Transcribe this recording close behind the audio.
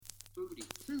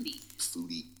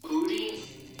Foodie. Foodie.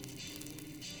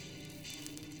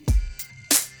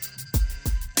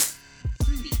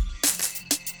 Foodie.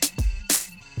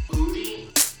 Foodie. Foodie.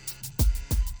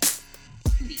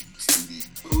 Foodie.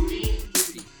 Foodie.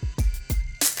 Foodie.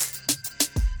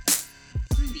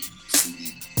 Foodie. Foodie.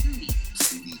 Foodie.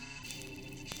 Foodie.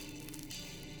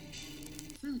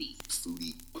 Foodie.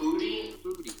 Foodie. Foodie.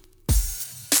 Foodie.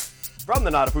 From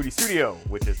the Not a Foodie studio,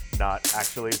 which is not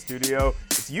actually a studio.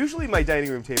 It's usually my dining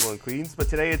room table in Queens, but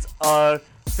today it's a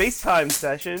FaceTime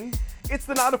session. It's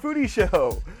the Not a Foodie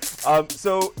show.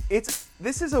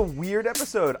 This is a weird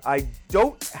episode. I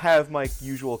don't have my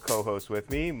usual co-host with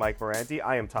me, Mike Moranti.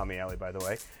 I am Tommy Alley, by the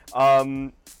way.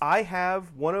 I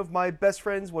have one of my best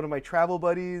friends, one of my travel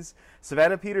buddies,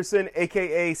 Savannah Peterson,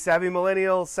 aka Savvy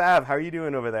Millennial. Sav, how are you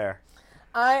doing over there?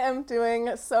 I am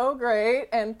doing so great,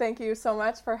 and thank you so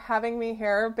much for having me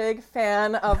here. Big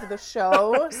fan of the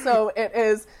show. So it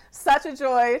is such a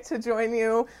joy to join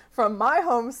you from my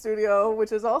home studio,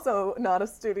 which is also not a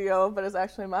studio, but is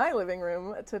actually my living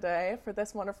room today for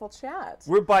this wonderful chat.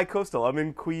 We're bi-coastal. I'm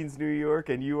in Queens, New York,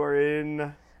 and you are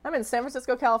in... I'm in San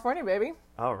Francisco, California, baby.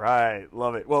 All right.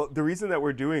 Love it. Well, the reason that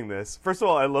we're doing this, first of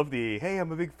all, I love the, hey,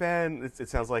 I'm a big fan. It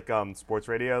sounds like sports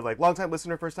radio, like long-time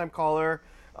listener, first-time caller.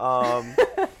 What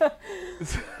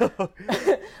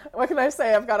can I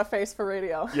say? I've got a face for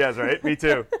radio. Yes, right? Me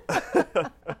too.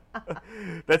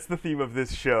 That's the theme of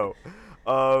this show.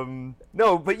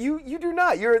 No, but you do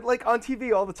not. You're like on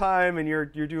TV all the time, and you're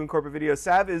doing corporate videos.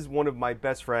 Sav is one of my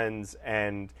best friends,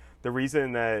 and the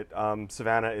reason that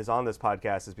Savannah is on this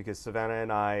podcast is because Savannah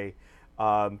and I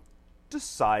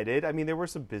decided, I mean, there were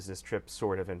some business trips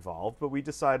sort of involved, but we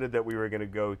decided that we were going to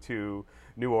go to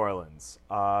New Orleans.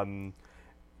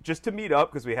 Just to meet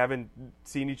up, because we hadn't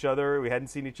seen each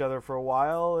other for a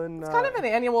while. And it's kind of an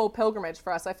annual pilgrimage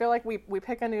for us. I feel like we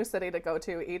pick a new city to go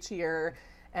to each year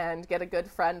and get a good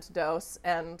friend dose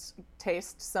and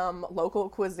taste some local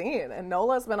cuisine. And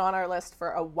NoLA's been on our list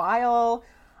for a while.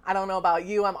 I don't know about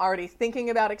you. I'm already thinking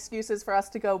about excuses for us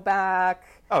to go back.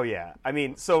 Oh, yeah. I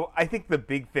mean, so I think the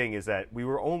big thing is that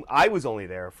I was only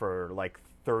there for like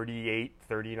 38,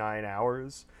 39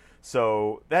 hours.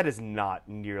 So that is not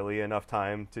nearly enough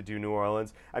time to do New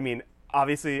Orleans. I mean,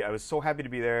 obviously, I was so happy to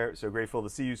be there, so grateful to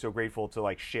see you, so grateful to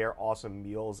like share awesome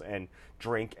meals and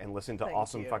drink and listen to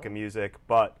awesome fucking music.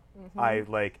 But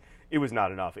it was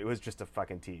not enough. It was just a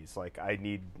fucking tease. Like I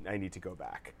need to go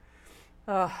back.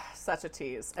 Oh, such a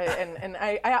tease. And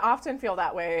I often feel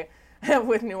that way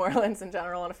with New Orleans in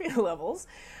general on a few levels.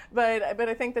 But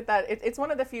I think that it's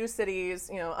one of the few cities,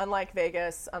 unlike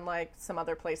Vegas, unlike some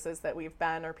other places that we've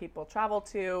been or people travel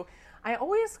to, I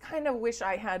always kind of wish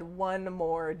I had one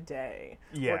more day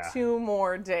or 2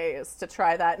 more days to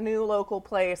try that new local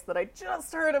place that I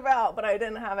just heard about, but I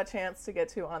didn't have a chance to get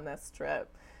to on this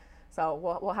trip. So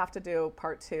we'll have to do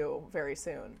part 2 very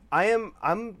soon.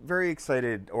 I'm very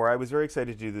excited, or I was very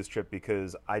excited to do this trip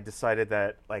because I decided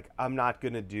that I'm not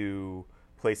going to do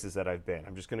places that I've been.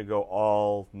 I'm just going to go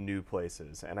all new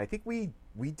places, and I think we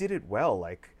did it well.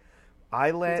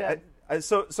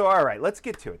 So all right, let's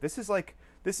get to it. This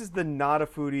is the Not a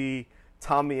Foodie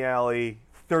Tommy Alley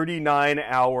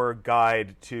 39-hour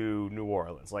guide to New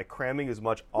Orleans, cramming as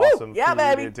much awesome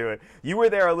food into it. You were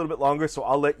there a little bit longer, so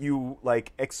I'll let you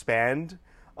expand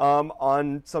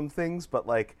on some things, but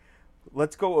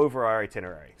let's go over our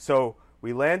itinerary. So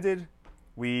we landed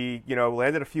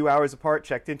a few hours apart,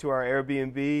 checked into our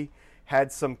Airbnb,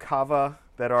 had some kava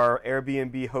that our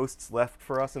Airbnb hosts left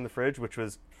for us in the fridge, which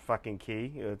was fucking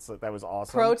key. That was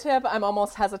awesome. Pro tip, I'm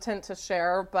almost hesitant to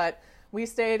share, but we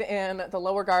stayed in the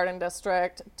Lower Garden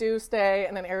District. Do stay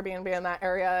in an Airbnb in that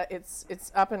area.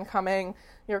 It's up and coming.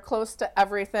 You're close to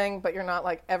everything, but you're not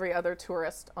like every other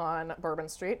tourist on Bourbon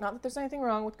Street. Not that there's anything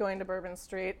wrong with going to Bourbon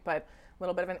Street, but a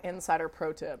little bit of an insider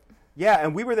pro tip. Yeah,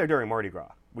 and we were there during Mardi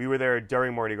Gras.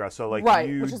 So right,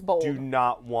 you which is bold. Do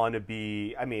not want to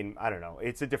be, I mean, I don't know.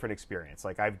 It's a different experience.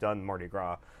 I've done Mardi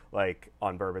Gras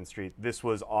on Bourbon Street. This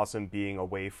was awesome being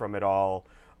away from it all.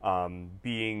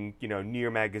 Being near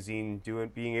magazine,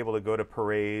 being able to go to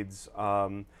parades,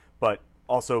 but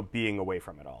also being away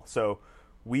from it all. So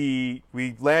we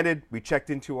landed, we checked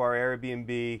into our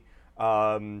Airbnb,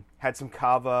 had some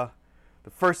kava. The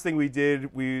first thing we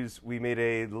did was we made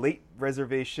a late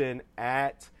reservation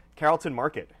at Carrollton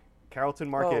Market.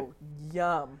 Oh,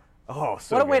 yum. Oh,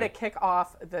 so what a good. way to kick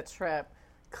off the trip.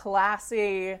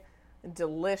 Classy,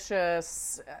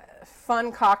 delicious,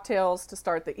 fun cocktails to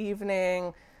start the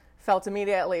evening, felt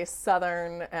immediately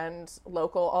Southern and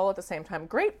local all at the same time.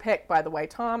 Great pick, by the way,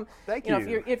 Tom. Thank you.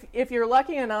 you. If you're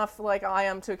lucky enough, like I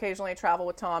am, to occasionally travel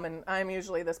with Tom, and I'm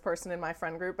usually this person in my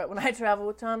friend group, but when I travel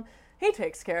with Tom, he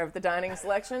takes care of the dining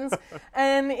selections,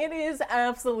 and it is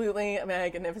absolutely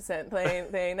magnificent.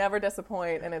 They never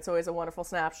disappoint, and it's always a wonderful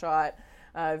snapshot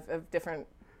of different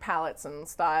palates and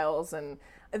styles. And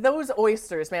those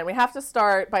oysters, man, we have to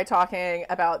start by talking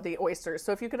about the oysters.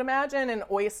 So if you could imagine an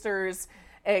oysters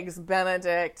eggs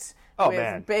Benedict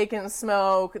with bacon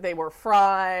smoke, they were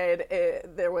fried,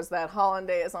 there was that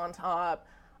hollandaise on top.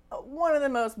 One of the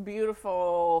most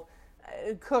beautiful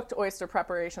cooked oyster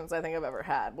preparations I think I've ever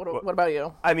had. What about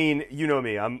you? I mean, you know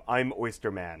me. I'm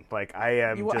oyster man. Like, I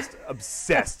am just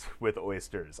obsessed with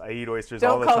oysters. I eat oysters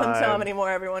all the time. Don't call him Tom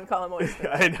anymore. Everyone call him oyster.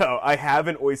 I know. I have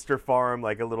an oyster farm,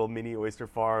 like a little mini oyster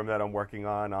farm that I'm working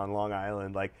on Long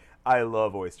Island. Like, I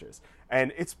love oysters.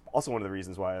 And it's also one of the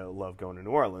reasons why I love going to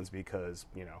New Orleans, because,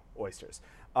 oysters.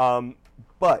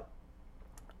 But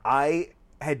I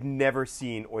had never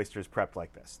seen oysters prepped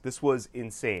like this. This was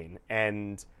insane.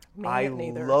 And I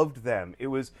loved them. It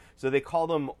was, so they call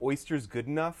them oysters good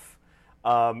enough.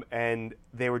 And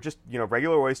they were just,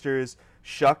 regular oysters,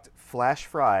 shucked, flash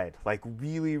fried, like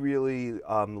really, really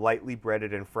lightly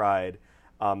breaded and fried.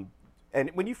 And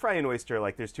when you fry an oyster,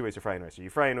 like there's two ways to fry an oyster. You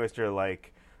fry an oyster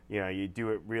like, you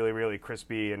do it really, really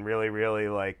crispy and really, really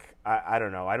like, I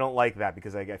don't know. I don't like that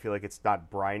because I feel like it's not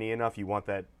briny enough. You want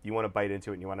to bite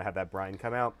into it and you want to have that brine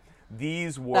come out.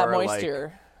 These were that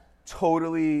moisture. Like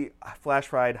totally flash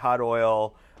fried, hot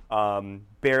oil,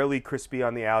 barely crispy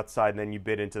on the outside, and then you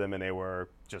bit into them and they were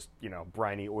just,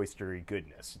 briny, oystery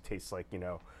goodness. It tastes like,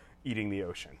 eating the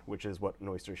ocean, which is what an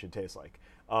oyster should taste like.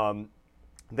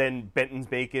 Then Benton's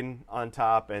bacon on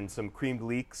top and some creamed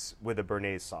leeks with a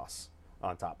béarnaise sauce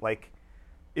on top. Like,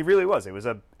 it really was. It was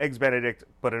a eggs Benedict,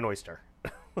 but an oyster.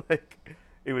 Like,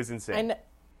 it was insane. And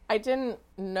I didn't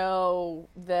know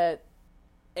that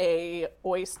a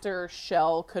oyster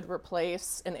shell could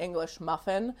replace an English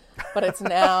muffin, but it's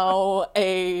now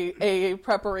a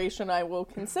preparation I will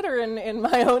consider in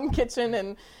my own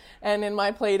kitchen and in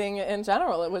my plating in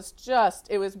general. It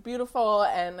was beautiful,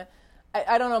 and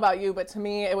I don't know about you, but to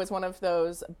me it was one of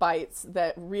those bites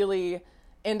that really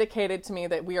indicated to me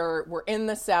that we're in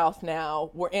the South now,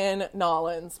 we're in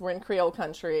Nolans, we're in Creole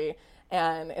country,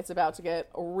 and it's about to get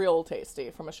real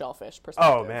tasty from a shellfish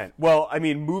perspective. Oh, man. Well, I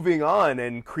mean, moving on,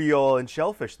 and Creole and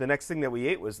shellfish, the next thing that we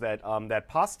ate was that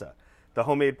pasta, the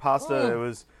homemade pasta. It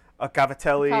was a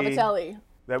cavatelli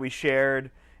that we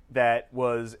shared. It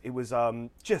was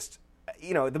just,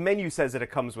 the menu says that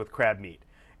it comes with crab meat.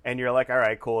 And you're like, all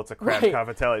right, cool, it's a crab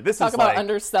cavatelli. Talk about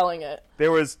underselling it.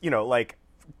 There was, like,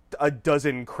 a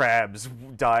dozen crabs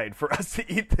died for us to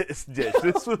eat this dish.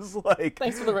 This was like...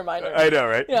 Thanks for the reminder. I know,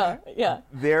 right? Yeah.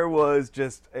 There was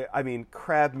just,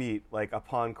 crab meat, like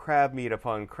upon crab meat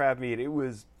upon crab meat. It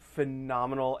was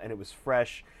phenomenal, and it was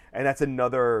fresh. And that's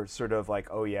another sort of like,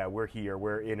 oh yeah, we're here.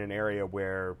 We're in an area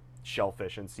where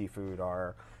shellfish and seafood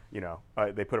are,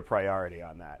 they put a priority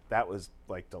on that. That was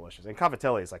like delicious. And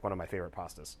cavatelli is like one of my favorite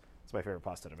pastas. It's my favorite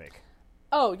pasta to make.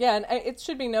 Oh, yeah, and it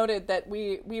should be noted that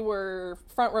we were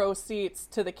front row seats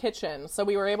to the kitchen, so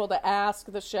we were able to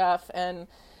ask the chef and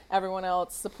everyone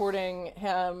else supporting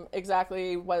him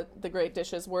exactly what the great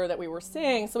dishes were that we were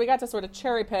seeing, so we got to sort of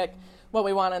cherry pick what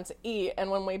we wanted to eat, and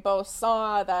when we both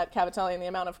saw that cavatelli and the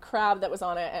amount of crab that was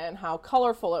on it and how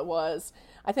colorful it was,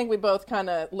 I think we both kind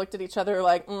of looked at each other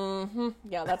like,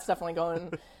 yeah, that's definitely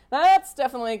going... That's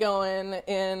definitely going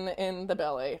in the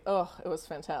belly. Oh, it was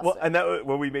fantastic. Well, and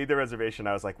when we made the reservation,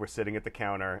 I was like, we're sitting at the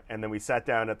counter, and then we sat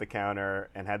down at the counter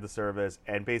and had the service,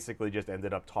 and basically just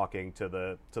ended up talking to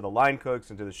the line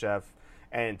cooks and to the chef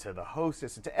and to the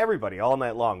hostess and to everybody all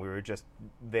night long. We were just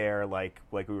there like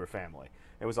we were family.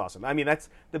 It was awesome. I mean, that's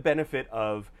the benefit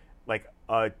of like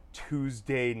a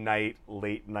Tuesday night,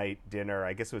 late night dinner.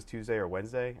 I guess it was Tuesday or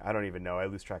Wednesday. I don't even know. I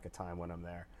lose track of time when I'm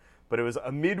there. But it was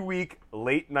a midweek,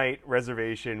 late-night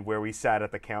reservation where we sat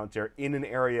at the counter in an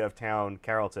area of town,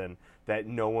 Carrollton, that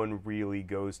no one really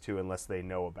goes to unless they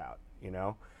know about,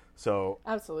 So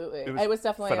absolutely. It was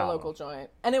definitely phenomenal. A local joint.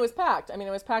 And it was packed. I mean,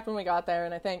 it was packed when we got there,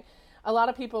 and I think a lot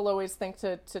of people always think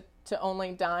to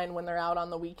only dine when they're out on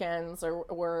the weekends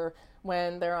or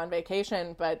when they're on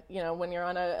vacation, but when you're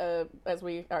on a as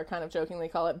we are kind of jokingly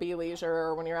call it be-leisure,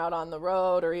 or when you're out on the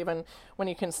road, or even when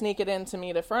you can sneak it in to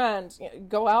meet a friend,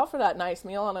 go out for that nice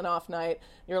meal on an off night.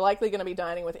 You're likely going to be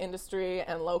dining with industry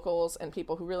and locals and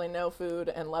people who really know food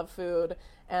and love food,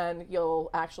 and you'll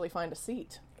actually find a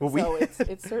seat. So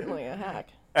it's certainly a hack.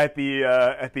 At the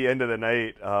end of the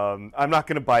night, I'm not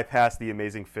going to bypass the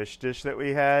amazing fish dish that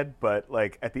we had, but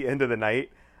like at the end of the night,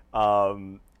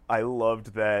 I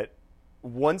loved that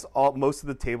once most of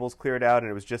the tables cleared out and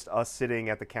it was just us sitting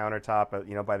at the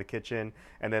countertop, by the kitchen,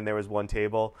 and then there was one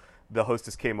table, the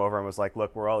hostess came over and was like,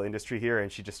 look, we're all industry here,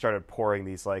 and she just started pouring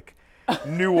these like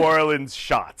New Orleans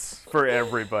shots for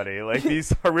everybody, like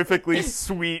these horrifically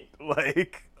sweet,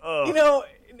 like, ugh.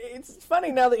 It's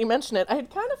funny now that you mention it. I had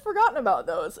kind of forgotten about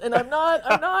those, and I'm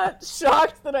not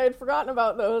shocked that I had forgotten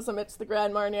about those amidst the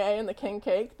Grand Marnier and the King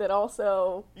Cake that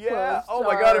also. Yeah. Oh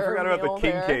my God, I forgot about the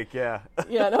King Cake. Yeah.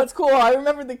 Yeah. No, it's cool. I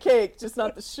remembered the cake, just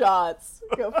not the shots.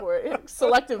 Go for it.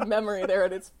 Selective memory there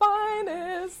at its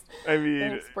finest. I mean,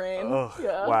 thanks, brain.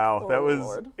 Yeah. Wow, that was.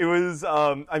 Lord. It was.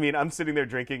 I mean, I'm sitting there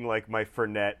drinking like my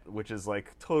Fernet, which is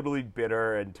like totally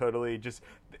bitter and totally just.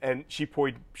 And she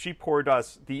poured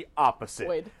us the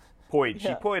opposite.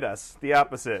 She poured us the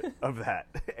opposite of that,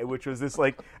 which was this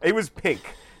like, it was pink.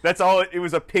 That's all. It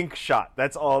was a pink shot.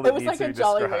 That's all that needs to be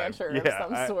described. It was like a Jolly Rancher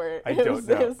of some sort. I don't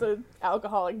know. It was an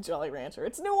alcoholic Jolly Rancher.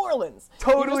 It's New Orleans.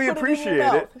 Totally appreciate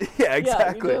it. Yeah,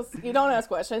 exactly. Yeah, you don't ask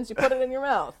questions. You put it in your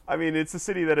mouth. I mean, it's the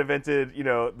city that invented,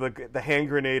 the hand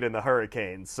grenade and the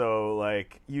hurricane. So,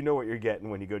 like, you know what you're getting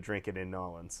when you go drinking in New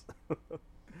Orleans.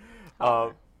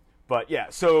 But yeah,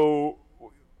 so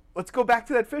let's go back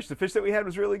to that fish. The fish that we had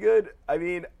was really good. I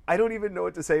mean, I don't even know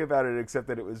what to say about it except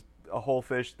that it was a whole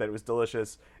fish, that it was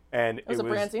delicious, and it was a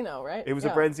branzino, right? It was a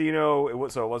branzino.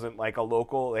 So it wasn't like a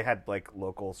local. They had like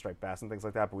local striped bass and things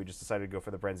like that, but we just decided to go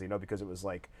for the branzino because it was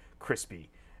like crispy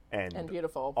and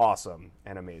beautiful, awesome,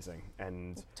 and amazing,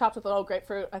 and topped with a little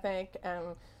grapefruit, I think,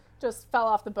 and just fell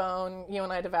off the bone. You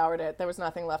and I devoured it. There was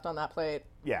nothing left on that plate.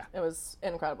 Yeah, it was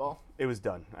incredible. It was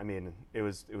done. I mean, it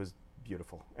was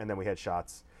beautiful. And then we had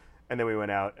shots, and then we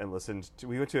went out and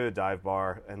we went to a dive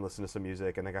bar and listened to some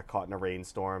music, and then got caught in a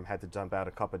rainstorm, had to dump out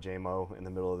a cup of JMO in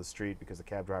the middle of the street because the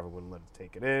cab driver wouldn't let us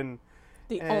take it in.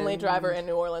 The only driver in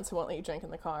New Orleans who won't let you drink in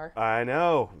the car. I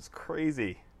know. It was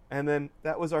crazy. And then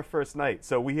that was our first night.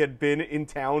 So we had been in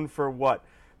town for what,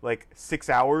 like 6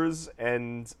 hours,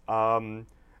 and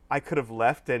I could have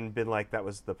left and been like, that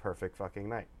was the perfect fucking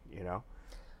night,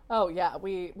 Oh, yeah.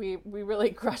 We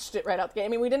really crushed it right out the gate. I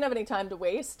mean, we didn't have any time to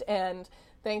waste, and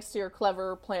thanks to your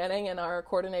clever planning and our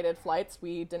coordinated flights,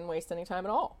 we didn't waste any time at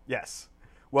all. Yes.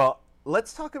 Well,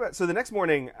 let's talk about... So the next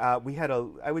morning, I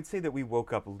would say that we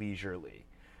woke up leisurely,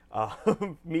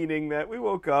 meaning that we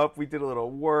woke up, we did a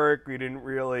little work, we didn't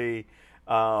really...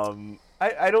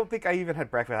 I don't think I even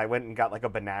had breakfast. I went and got like a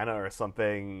banana or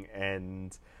something,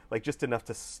 and like just enough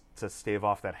to stave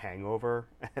off that hangover,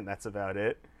 and that's about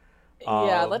it.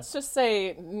 Yeah, let's just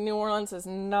say New Orleans is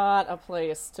not a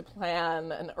place to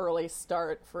plan an early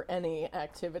start for any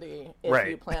activity if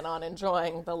you plan on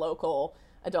enjoying the local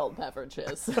adult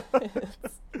beverages.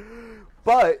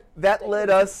 But that led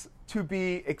us to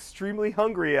be extremely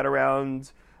hungry at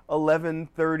around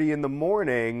 11:30 in the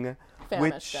morning,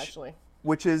 famished, actually.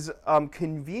 Which is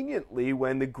conveniently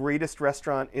when the greatest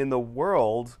restaurant in the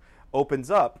world opens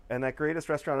up, and that greatest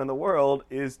restaurant in the world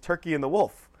is Turkey and the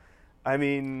Wolf. I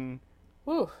mean...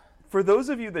 Whew. For those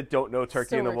of you that don't know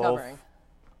Turkey and the Wolf,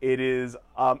 it is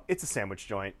it's a sandwich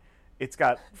joint. It's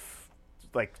got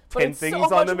like 10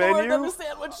 things on the menu. More than a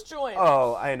sandwich joint.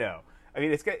 Oh, I know. I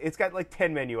mean, it's got like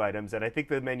 10 menu items, and I think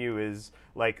the menu is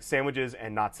like sandwiches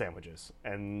and not sandwiches.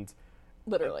 And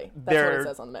literally, that's what it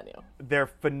says on the menu. They're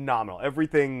phenomenal.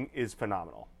 Everything is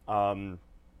phenomenal.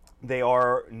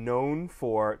 They're known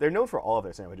for all of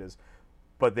their sandwiches,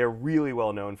 but they're really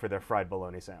well known for their fried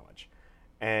bologna sandwich.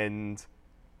 And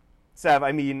Sav,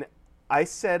 I mean, I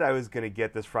said I was going to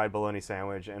get this fried bologna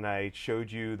sandwich, and I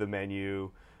showed you the menu.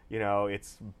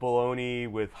 It's bologna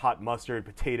with hot mustard,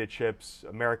 potato chips,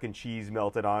 American cheese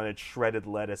melted on it, shredded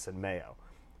lettuce, and mayo.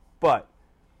 But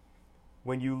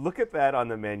when you look at that on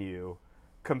the menu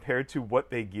compared to what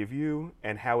they give you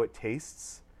and how it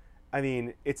tastes, I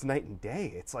mean, it's night and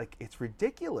day. It's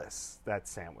ridiculous, that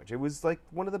sandwich. It was like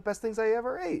one of the best things I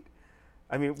ever ate.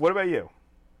 I mean, what about you?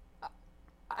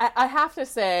 I have to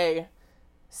say,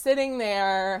 sitting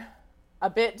there, a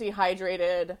bit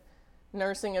dehydrated,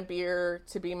 nursing a beer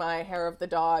to be my hair of the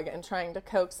dog, and trying to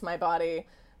coax my body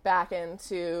back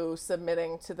into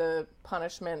submitting to the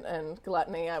punishment and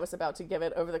gluttony I was about to give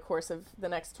it over the course of the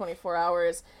next 24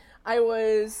 hours, I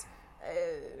was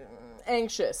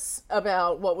anxious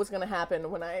about what was going to happen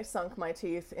when I sunk my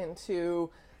teeth into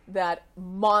that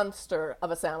monster of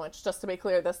a sandwich. Just to be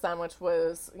clear, this sandwich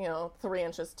was, 3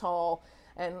 inches tall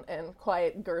and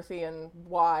quite girthy and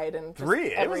wide and just 3.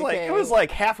 Everything. It was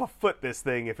like half a foot. This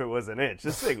thing, if it was an inch,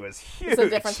 this thing was huge. It's the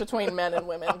difference between men and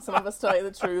women. Some of us tell you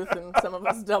the truth, and some of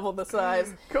us double the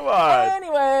size. Come on.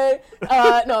 Anyway,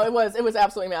 no, it was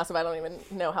absolutely massive. I don't even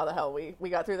know how the hell we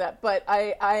got through that. But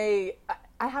I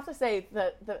I have to say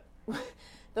that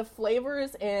the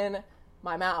flavors in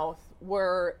my mouth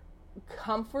were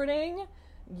comforting,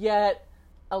 yet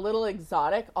a little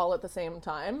exotic all at the same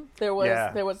time. There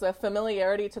was a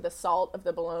familiarity to the salt of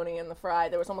the bologna and the fry.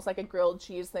 There was almost like a grilled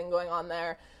cheese thing going on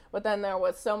there. But then there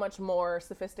was so much more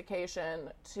sophistication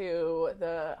to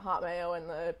the hot mayo and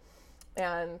the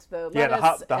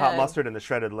lettuce. The hot mustard and the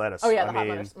shredded lettuce. Oh yeah,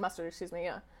 hot mustard. Excuse me.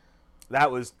 Yeah. That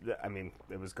was, I mean,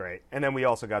 it was great. And then we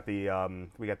also got we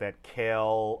got that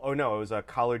kale. Oh no, it was a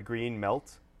collard green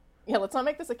melt. Yeah, let's not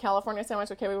make this a California sandwich.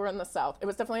 Okay, we were in the South. It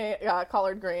was definitely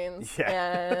collard greens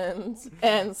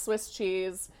and Swiss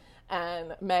cheese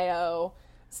and mayo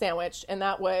sandwich, and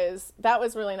that was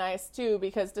really nice too,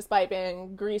 because despite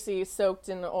being greasy, soaked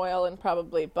in oil and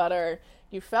probably butter,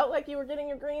 you felt like you were getting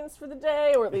your greens for the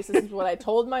day, or at least this is what I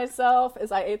told myself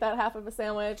as I ate that half of a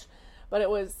sandwich. But it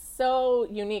was so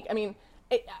unique. I mean,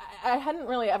 I hadn't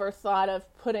really ever thought of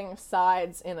putting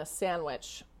sides in a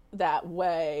sandwich that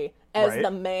way as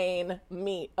the main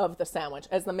meat of the sandwich,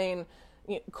 as the main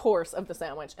course of the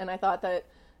sandwich. And I thought that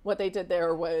what they did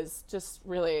there was just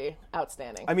really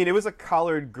outstanding. I mean, it was a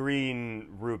collard green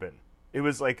Reuben. It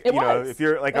was like, if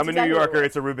you're like, That's I'm a exactly New what it Yorker, was.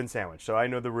 it's a Reuben sandwich. So I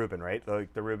know the Reuben, right?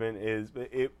 Like the Reuben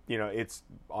it's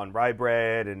on rye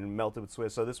bread and melted with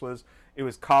Swiss. So it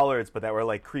was collards, but that were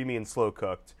like creamy and slow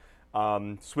cooked.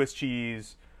 Swiss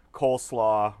cheese,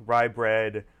 coleslaw, rye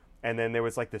bread, and then there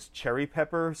was like this cherry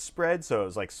pepper spread. So it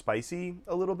was like spicy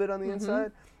a little bit on the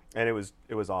inside, and it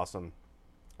was awesome.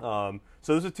 So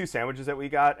those are two sandwiches that we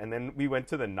got, and then we went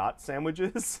to the not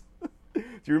sandwiches. Do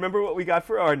you remember what we got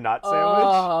for our not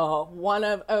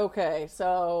sandwich? Okay,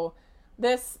 so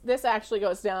this actually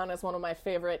goes down as one of my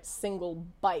favorite single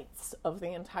bites of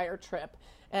the entire trip,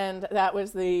 and that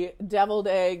was the deviled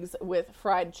eggs with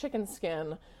fried chicken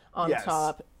skin on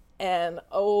top. And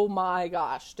oh my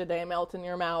gosh, did they melt in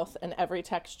your mouth and every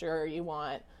texture you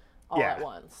want all at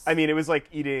once. I mean, it was like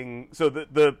eating. So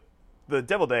the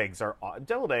deviled eggs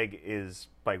deviled egg is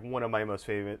like one of my most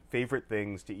favorite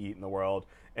things to eat in the world,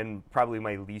 and probably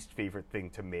my least favorite thing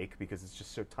to make because it's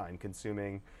just so time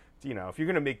consuming. You know, if you're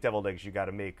gonna make deviled eggs, you got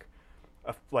to make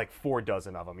like 4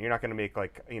 dozen of them. You're not gonna make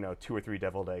like 2 or 3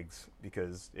 deviled eggs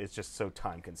because it's just so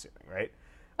time consuming, right?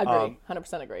 Agree,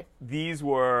 100% agree. These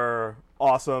were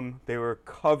awesome. They were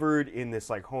covered in this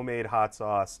like homemade hot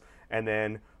sauce, and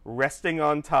then resting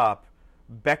on top,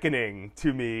 beckoning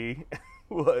to me,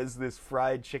 was this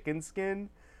fried chicken skin,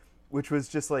 which was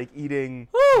just like eating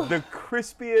the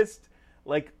crispiest,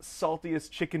 like saltiest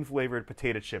chicken flavored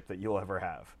potato chip that you'll ever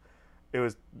have. It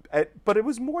was, but it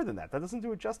was more than that. That doesn't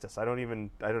do it justice. I don't even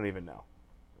know.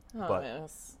 Oh but, man,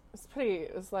 it's pretty.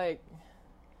 It was like,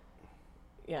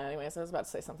 yeah. Anyways, I was about to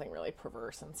say something really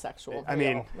perverse and sexual. I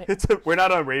mean, we're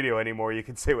not on radio anymore. You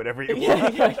can say whatever you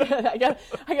want. I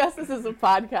guess this is a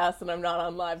podcast and I'm not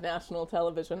on live national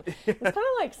television. It's kind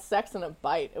of like Sex in a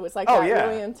Bite. It was like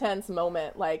really intense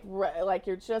moment, like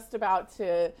you're just about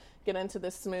to get into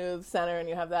the smooth center and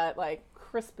you have that like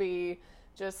crispy,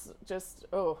 just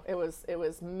it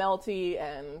was melty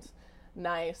and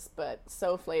nice, but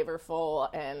so flavorful.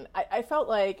 And I felt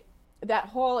like that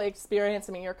whole experience,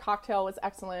 I mean, your cocktail was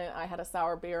excellent. I had a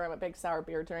sour beer. I'm a big sour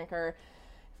beer drinker.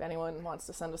 If anyone wants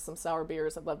to send us some sour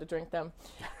beers, I'd love to drink them.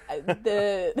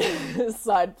 The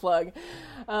side plug.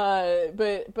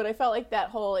 But I felt like that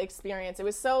whole experience, it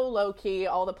was so low key.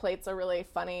 All the plates are really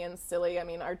funny and silly. I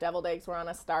mean, our deviled eggs were on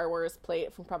a Star Wars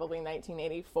plate from probably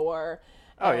 1984.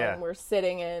 And we're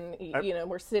sitting in,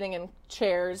 we're sitting in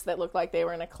chairs that look like they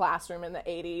were in a classroom in the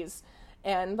 80s.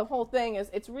 And the whole thing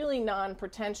is, it's really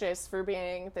non-pretentious for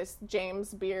being this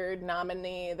James Beard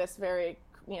nominee, this very,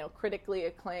 critically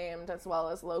acclaimed as well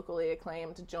as locally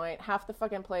acclaimed joint. Half the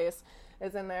fucking place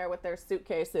is in there with their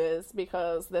suitcases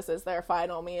because this is their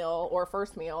final meal or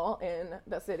first meal in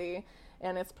the city.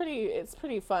 And it's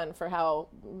pretty fun for how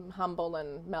humble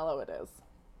and mellow it is.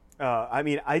 I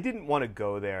mean, I didn't want to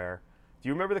go there. Do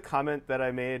you remember the comment that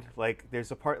I made? Like, there's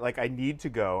a part, like, I need to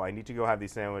go have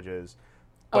these sandwiches.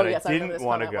 But yes, I didn't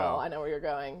want to go. Well, I know where you're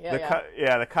going.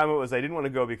 The comment was I didn't want to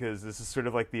go because this is sort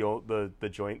of like the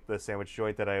joint, the sandwich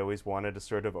joint that I always wanted to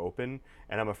sort of open,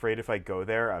 and I'm afraid if I go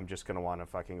there, I'm just gonna want to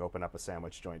fucking open up a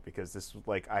sandwich joint because this,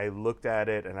 like, I looked at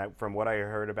it and from what I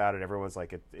heard about it, everyone's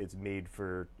like it's made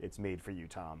for you,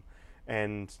 Tom,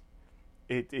 and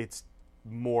it's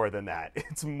more than that.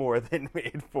 It's more than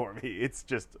made for me. It's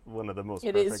just one of the most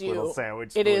perfect little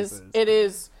sandwich choices. It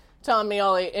is Tom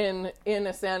Miele in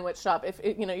a sandwich shop. If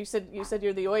you said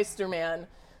you're the oyster man,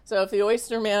 So if the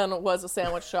Oyster Man was a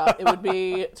sandwich shop, it would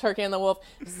be Turkey and the Wolf.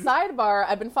 Sidebar,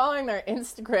 I've been following their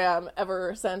Instagram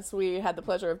ever since we had the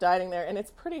pleasure of dining there, and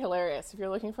it's pretty hilarious. If you're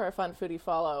looking for a fun foodie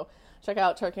follow, check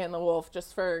out Turkey and the Wolf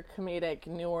just for comedic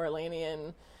New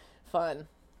Orleanian fun.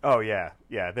 Oh, yeah.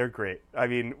 Yeah, they're great. I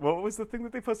mean, what was the thing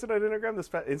that they posted on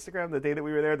Instagram the day that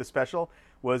we were there? The special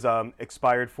was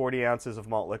expired 40 ounces of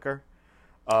malt liquor.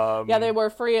 Yeah, they were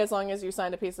free as long as you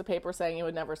signed a piece of paper saying you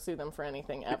would never sue them for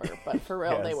anything ever. But for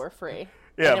real, Yes. they were free.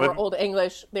 Yeah, And they were Old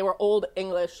English. They were Old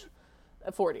English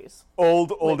 40s.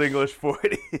 Old English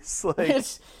 40s.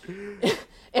 Like,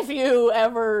 If you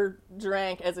ever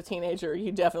drank as a teenager,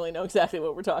 you definitely know exactly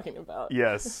what we're talking about.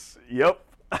 yes. Yep.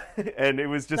 And it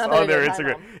was just Not that on their I did, hi,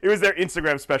 Instagram. Mom. It was their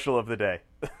Instagram special of the day.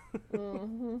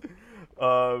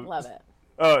 Love it.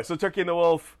 Oh, so Turkey and the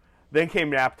Wolf. Then came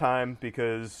nap time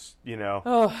because, nap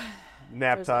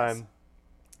There's time. this.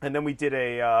 And then we did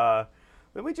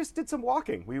then we just did some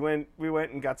walking. We went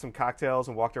and got some cocktails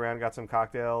and walked around and got some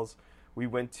cocktails. We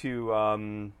went to,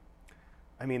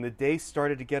 the day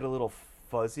started to get a little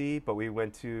fuzzy, but we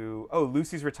went to,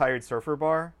 Lucy's Retired Surfer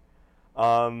Bar.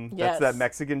 Yes. That's that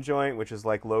Mexican joint, which is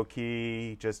like low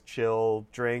key, just chill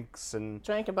drinks and.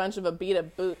 Drank a bunch of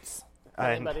Abita Boots. If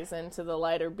I- anybody's into the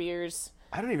lighter beers.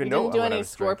 I don't even You know didn't do what I any was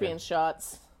scorpion drinking.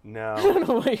 shots. No. I don't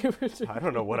know what you were doing. I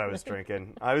don't know what I was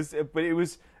drinking.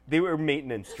 They were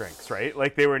maintenance drinks, right?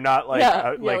 Like they were not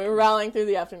like, We were rallying through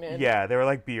the afternoon. yeah, they were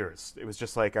like beers. It was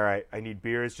just like, all right, I need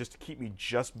beers just to keep me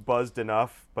just buzzed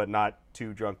enough, but not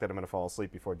too drunk that I'm going to fall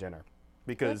asleep before dinner. I feel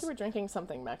Because like you were drinking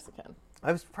something Mexican.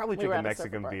 I was probably We were drinking at a surfer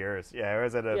Mexican bar. beers. Yeah, I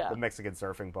was at a Yeah. Mexican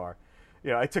surfing bar.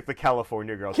 Yeah, I took the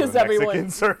California girl to a 'Cause Mexican everyone-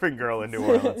 surfing girl in New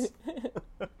Orleans.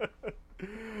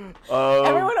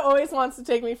 Everyone always wants to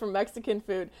take me from Mexican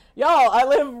food. Y'all, I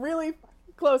live really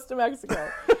close to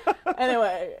Mexico.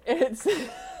 Anyway,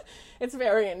 it's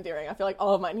very endearing. I feel like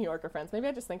all of my New Yorker friends. Maybe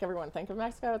I just think everyone think of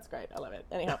Mexico. It's great. I love it.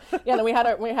 Anyhow, yeah. Then we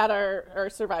had our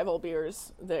survival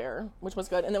beers there, which was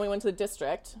good. And then we went to the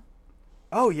district.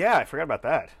 Oh yeah, I forgot about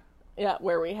that. Yeah,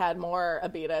 where we had more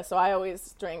Abita. So I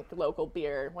always drink local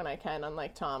beer when I can,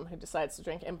 unlike Tom, who decides to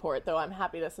drink import, though I'm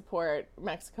happy to support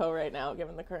Mexico right now,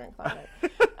 given the current climate.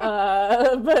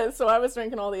 But so I was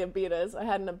drinking all the Abitas. I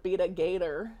had an Abita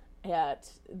Gator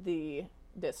at the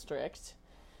district.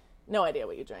 No idea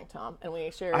what you drank, Tom. And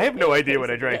we shared. I have no a idea what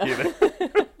I drank quesadilla.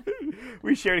 either.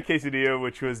 We shared a quesadilla,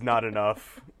 which was not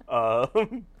enough.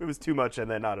 It was too much and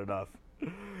then not enough.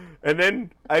 And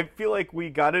then I feel like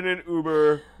we got in an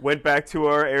Uber, went back to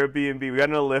our Airbnb. We got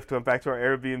in a Lyft, went back to our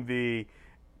Airbnb,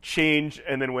 changed,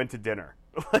 and then went to dinner.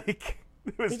 Like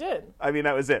it was. We did. I mean,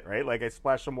 that was it, right? Like I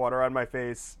splashed some water on my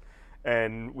face,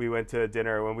 and we went to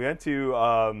dinner. When we went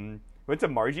to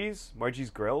Margie's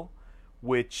Grill,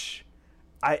 which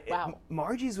Wow.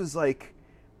 Margie's was like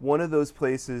one of those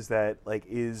places that like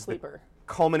is Sleeper.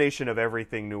 the culmination of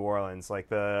everything New Orleans. Like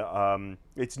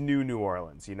it's New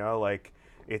Orleans, like.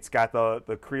 It's got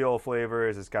the Creole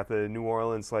flavors. It's got the New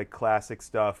Orleans like classic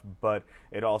stuff, but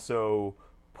it also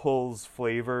pulls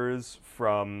flavors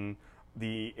from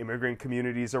the immigrant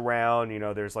communities around.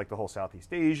 There's like the whole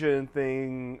Southeast Asian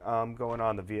thing going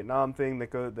on, the Vietnam thing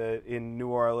that in New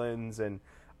Orleans, and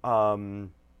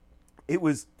it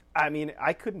was. I mean,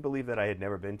 I couldn't believe that I had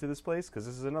never been to this place because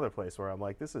this is another place where I'm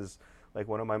like, this is like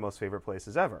one of my most favorite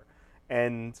places ever,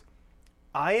 and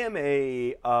I'm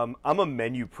a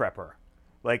menu prepper.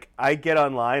 Like, I get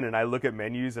online and I look at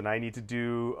menus and I need to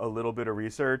do a little bit of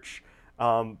research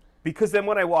because then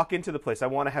when I walk into the place, I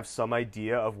want to have some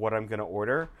idea of what I'm going to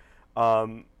order.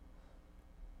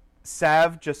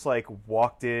 Sav just, like,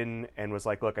 walked in and was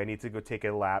like, look, I need to go take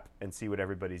a lap and see what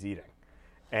everybody's eating.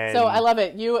 And So I love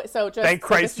it. Thank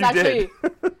Christ you did.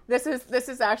 This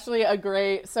is actually a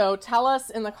great. So tell us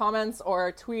in the comments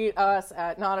or tweet us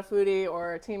at Not a Foodie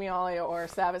or Team Yali or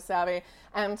Savvy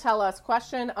and tell us,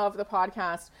 question of the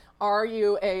podcast: are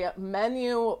you a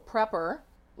menu prepper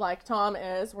like Tom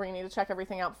is, where you need to check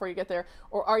everything out before you get there,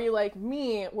 or are you like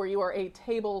me, where you are a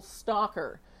table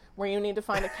stalker, where you need to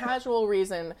find a casual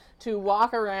reason to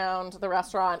walk around the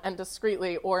restaurant and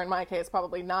discreetly, or in my case,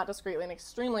 probably not discreetly and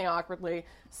extremely awkwardly,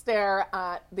 stare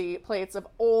at the plates of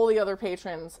all the other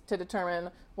patrons to determine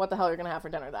what the hell you're going to have for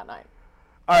dinner that night?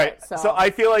 All right, So- I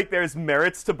feel like there's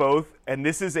merits to both, and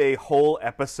this is a whole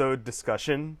episode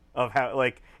discussion of how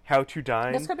to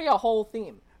dine. This could be a whole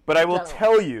theme. But I will general.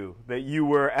 tell you that you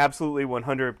were absolutely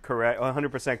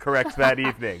 100% correct that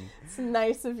evening. It's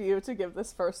nice of you to give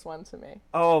this first one to me.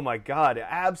 Oh my God,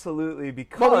 absolutely!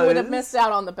 Because But we would have missed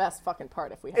out on the best fucking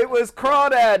part if we hadn't. it was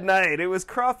crawdad night. It was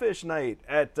crawfish night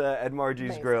at Margie's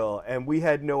Amazing. Grill, and we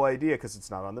had no idea because it's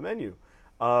not on the menu.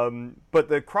 But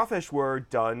the crawfish were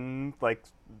done like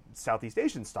Southeast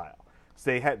Asian style.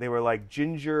 So they were like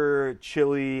ginger,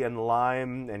 chili, and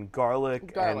lime and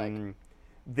garlic. And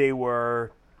they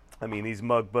were, I mean, these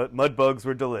mud bugs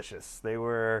were delicious. They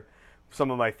were some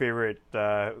of my favorite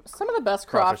some of the best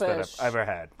crawfish that I've ever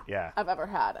had. Yeah, I've ever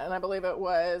had. And I believe it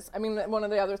was, I mean, one of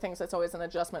the other things that's always an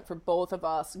adjustment for both of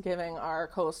us giving our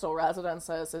coastal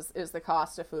residences is the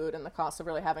cost of food and the cost of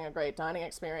really having a great dining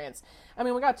experience. I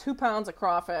mean, we got 2 pounds of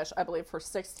crawfish, I believe, for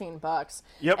 $16.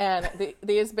 Yep. And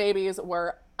these babies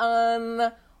were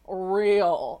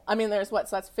unreal. I mean, there's so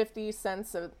that's 50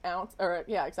 cents an ounce, or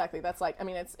yeah, exactly. That's like, I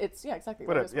mean, it's yeah, exactly.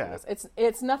 What it is.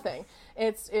 It's nothing.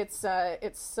 It's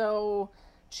so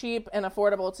cheap and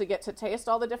affordable to get to taste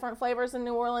all the different flavors in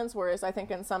New Orleans, whereas I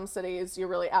think in some cities you're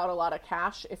really out a lot of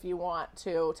cash if you want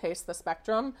to taste the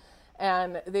spectrum.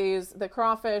 And the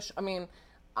crawfish, I mean,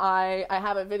 I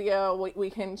have a video. We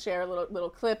can share a little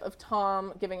clip of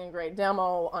Tom giving a great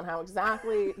demo on how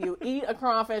exactly you eat a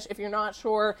crawfish. If you're not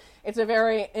sure, it's a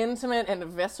very intimate and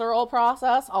visceral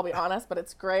process, I'll be honest, but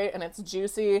it's great and it's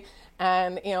juicy.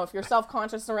 And, you know, if you're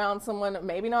self-conscious around someone,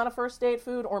 maybe not a first date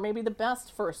food or maybe the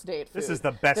best first date food. This is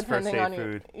the best first date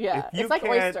food. Yeah, it's like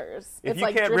oysters. If it's you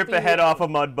like can't rip the head off a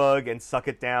mud bug and suck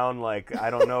it down, like, I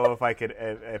don't know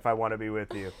if I want to be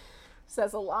with you.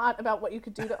 Says a lot about what you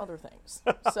could do to other things.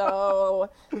 So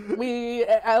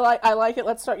I like it.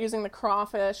 Let's start using the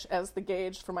crawfish as the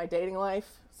gauge for my dating life.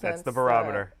 That's the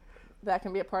barometer. That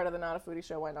can be a part of the Not a Foodie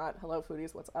show. Why not? Hello,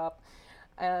 foodies. What's up?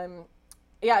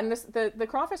 Yeah, and the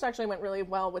crawfish actually went really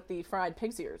well with the fried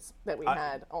pig's ears that we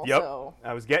had also.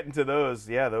 Yep. I was getting to those.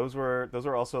 Yeah, those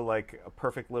were also like a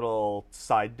perfect little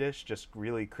side dish, just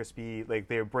really crispy. Like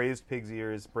they were braised pig's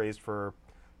ears, braised for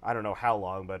I don't know how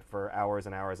long, but for hours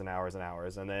and hours and hours and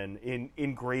hours, and then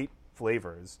in great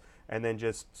flavors, and then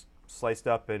just sliced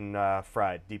up and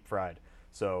fried, deep fried.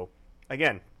 So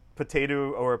again,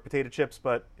 potato chips,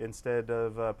 but instead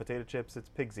of potato chips, it's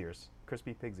pig's ears,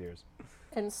 crispy pig's ears.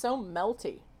 And so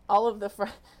melty. All of the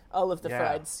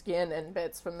fried skin and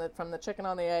bits from the chicken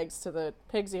on the eggs to the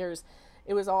pig's ears.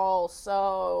 It was all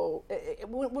so.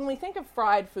 When we think of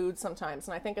fried food sometimes,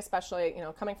 and I think especially, you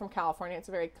know, coming from California, it's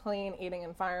a very clean eating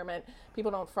environment. People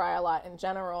don't fry a lot in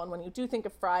general, and when you do think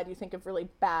of fried, you think of really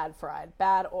bad fried,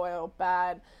 bad oil,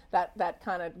 bad that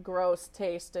kind of gross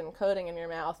taste and coating in your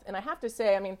mouth. And I have to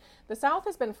say, I mean, the South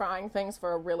has been frying things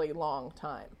for a really long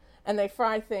time, and they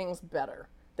fry things better.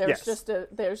 There's just a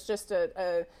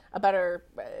better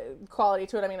quality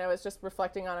to it. I mean, I was just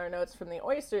reflecting on our notes from the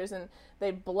oysters, and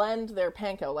they blend their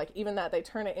panko. Like even that, they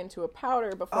turn it into a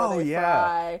powder before they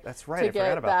fry. That's right. I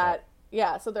forgot about that.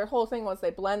 Yeah, so their whole thing was they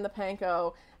blend the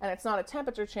panko, and it's not a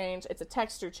temperature change, it's a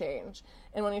texture change.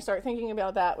 And when you start thinking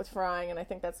about that with frying, and I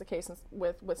think that's the case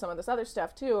with some of this other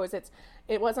stuff too, is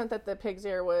it wasn't that the pig's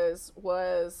ear was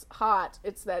hot,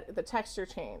 it's that the texture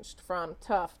changed from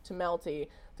tough to melty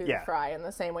through the fry, in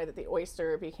the same way that the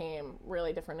oyster became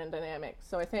really different and dynamic.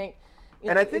 So I think,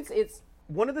 it's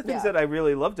one of the things that I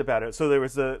really loved about it, so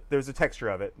there's a texture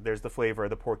of it. There's the flavor,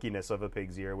 the porkiness of a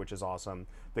pig's ear, which is awesome.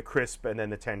 The crisp and then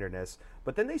the tenderness.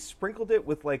 But then they sprinkled it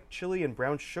with like chili and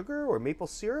brown sugar or maple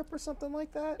syrup or something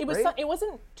like that. It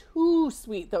wasn't too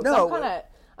sweet though. No, so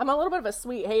I'm a little bit of a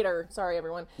sweet hater. Sorry,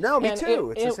 everyone. No, me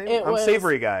too. It's the same. I'm a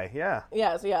savory guy. Yeah.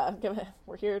 Yes, yeah.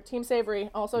 We're here, Team Savory.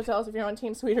 Also, tell us if you're on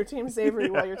Team Sweet or Team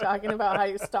Savory while you're talking about how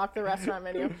you stock the restaurant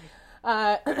menu.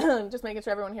 Just making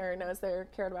sure everyone here knows they're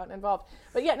cared about and involved.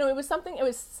 But yeah, no, it was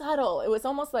subtle. It was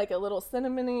almost like a little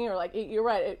cinnamony, or like, you're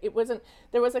right. It wasn't,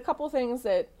 there was a couple things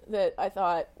that I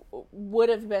thought would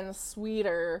have been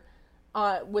sweeter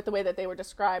with the way that they were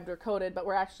described or coded, but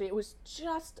it was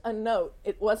just a note.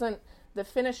 It wasn't the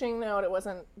finishing note. It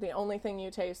wasn't the only thing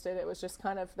you tasted. It was just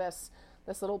kind of this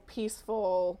little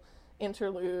peaceful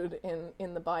interlude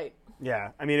in the bite.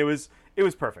 Yeah, I mean, it was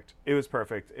perfect. It was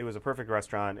perfect. It was a perfect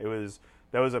restaurant.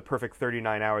 That was a perfect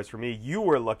 39 hours for me. You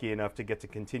were lucky enough to get to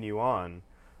continue on.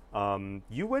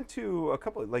 You went to a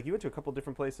couple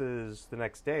different places the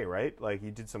next day, right? Like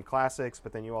you did some classics,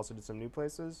 but then you also did some new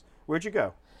places. Where'd you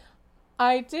go?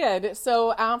 I did.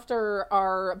 So after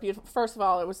our beautiful, first of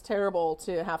all, it was terrible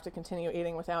to have to continue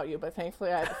eating without you, but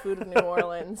thankfully I had the food of New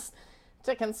Orleans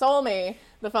to console me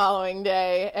the following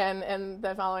day and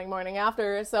the following morning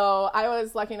after. So I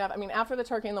was lucky enough. I mean, after the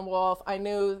Turkey and the Wolf, I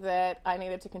knew that I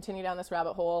needed to continue down this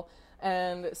rabbit hole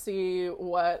and see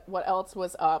what else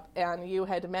was up. And you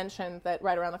had mentioned that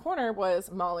right around the corner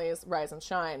was Molly's Rise and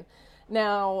Shine.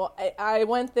 Now, I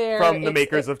went there. From the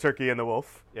makers of Turkey and the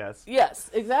Wolf, yes. Yes,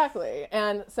 exactly.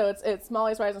 And so it's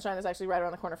Molly's Rise and Shine is actually right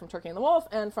around the corner from Turkey and the Wolf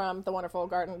and from the wonderful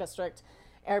Garden District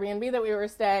Airbnb that we were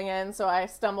staying in. So I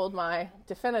stumbled my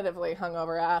definitively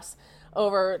hungover ass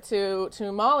over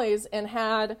to Molly's and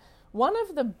had one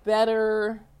of the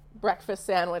better breakfast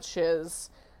sandwiches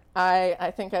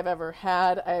I think I've ever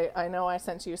had. I know I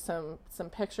sent you some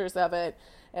pictures of it.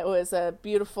 It was a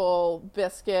beautiful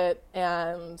biscuit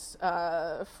and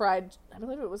fried, I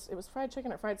believe it was fried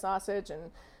chicken or fried sausage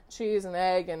and cheese and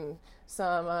egg and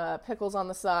some pickles on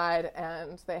the side,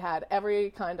 and they had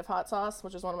every kind of hot sauce,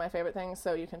 which is one of my favorite things.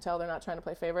 So you can tell they're not trying to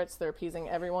play favorites. They're appeasing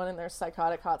everyone in their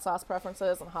psychotic hot sauce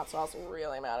preferences, and hot sauce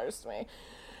really matters to me.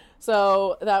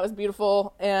 So that was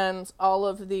beautiful, and all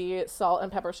of the salt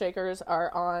and pepper shakers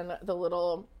are on the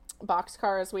little box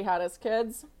cars we had as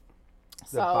kids.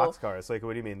 The box cars, like,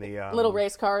 what do you mean? The little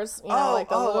race cars, you know, like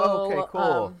the little. Okay,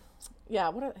 cool.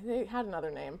 Yeah, they had another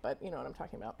name, but you know what I'm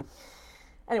talking about.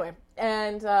 Anyway,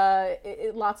 and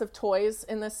lots of toys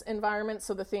in this environment.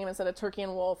 So the theme, instead of Turkey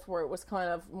and Wolf, where it was kind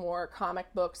of more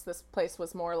comic books, this place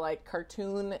was more like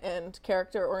cartoon and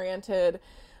character oriented.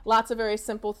 Lots of very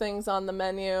simple things on the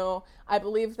menu. I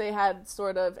believe they had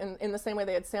sort of, in the same way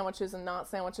they had sandwiches and not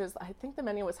sandwiches, I think the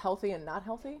menu was healthy and not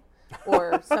healthy.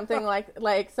 Or something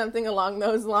like something along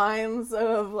those lines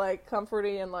of like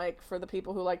comforty and like for the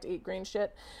people who like to eat green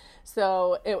shit.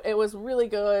 So it was really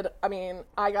good. I mean,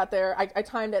 I got there. I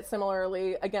timed it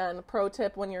similarly. Again, pro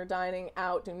tip when you're dining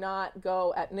out, do not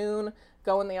go at noon.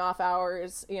 Go in the off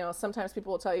hours. You know, sometimes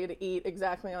people will tell you to eat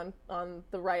exactly on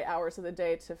the right hours of the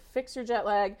day to fix your jet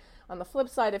lag. On the flip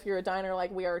side, if you're a diner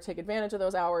like we are, take advantage of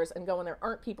those hours and go when there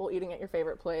aren't people eating at your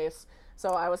favorite place. So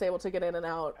I was able to get in and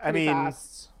out pretty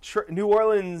fast. New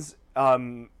Orleans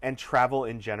and travel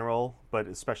in general, but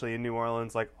especially in New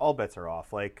Orleans, like all bets are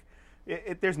off. Like,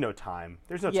 there's no time.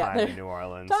 There's no time in New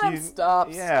Orleans. Time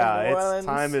stops. Yeah, in New Orleans.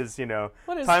 Time is, you know,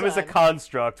 What time is a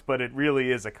construct, but it really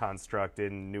is a construct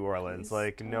in New Orleans. Please.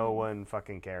 Like, no one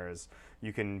fucking cares.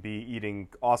 You can be eating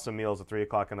awesome meals at 3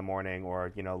 o'clock in the morning,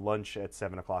 or, you know, lunch at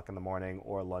 7 o'clock in the morning,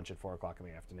 or lunch at 4 o'clock in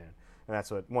the afternoon. And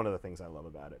that's one of the things I love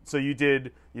about it. So you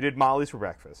did Molly's for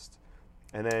breakfast,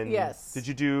 and then did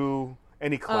you do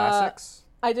any classics?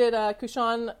 I did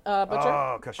Couchon Butcher.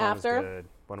 Oh, Couchon after. is good.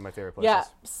 One of my favorite places. Yeah,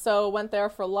 so went there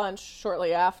for lunch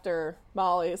shortly after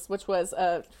Molly's, which was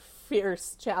a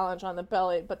fierce challenge on the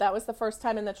belly. But that was the first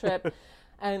time in the trip.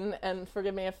 and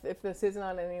forgive me if this isn't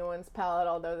on anyone's palate,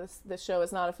 although this show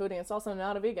is not a foodie. It's also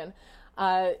not a vegan.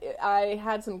 I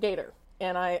had some gator.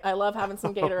 And I love having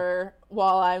some gator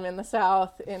while I'm in the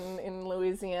South, in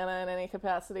Louisiana in any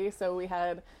capacity. So we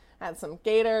had some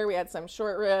gator, we had some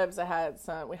short ribs,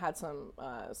 we had some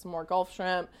more Gulf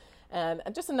shrimp, and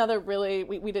just another really,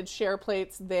 we did share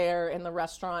plates there in the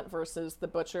restaurant versus the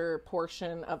butcher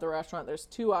portion of the restaurant. There's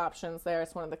two options there.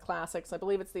 It's one of the classics. I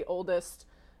believe it's the oldest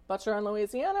butcher in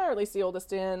Louisiana, or at least the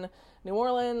oldest in New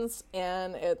Orleans,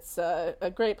 and it's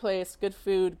a great place, good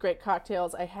food, great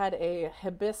cocktails. I had a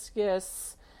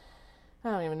hibiscus, I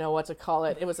don't even know what to call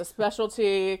it. It was a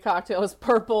specialty cocktail. It was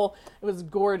purple. It was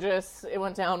gorgeous. It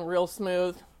went down real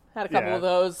smooth. Had a couple of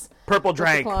those. Purple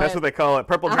drank. That's what they call it.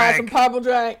 Purple drank. I had some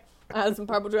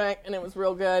purple drank. And it was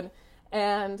real good.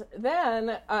 And then,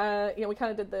 we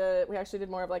kind of we actually did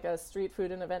more of like a street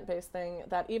food and event-based thing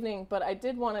that evening. But I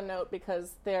did want to note,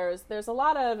 because there's a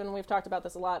lot of, and we've talked about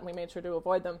this a lot, and we made sure to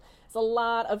avoid them, there's a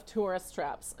lot of tourist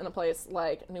traps in a place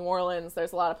like New Orleans.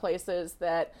 There's a lot of places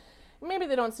that maybe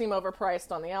they don't seem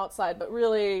overpriced on the outside, but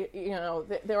really, you know,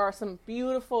 there are some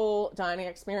beautiful dining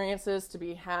experiences to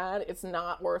be had. It's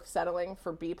not worth settling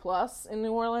for B+ in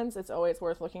New Orleans. It's always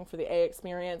worth looking for the A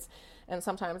experience, and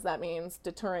sometimes that means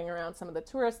deterring around some of the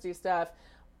touristy stuff.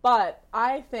 But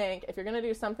I think if you're going to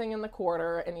do something in the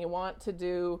quarter, and you want to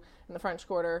do, in the French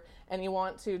Quarter, and you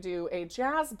want to do a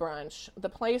jazz brunch, the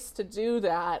place to do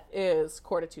that is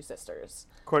Court of Two Sisters.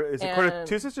 Is it Court of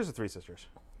Two Sisters or Three Sisters?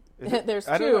 There's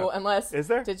two, unless... Is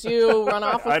there? Did you run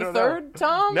off with the third,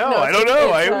 Tom? No, I don't know.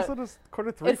 I always thought it was Court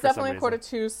of Three. It's definitely Court of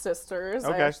Two Sisters.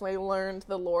 Okay. I actually learned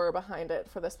the lore behind it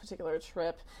for this particular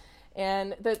trip.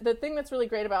 And the thing that's really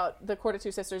great about the Court of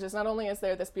Two Sisters is not only is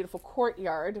there this beautiful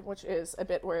courtyard, which is a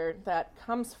bit where that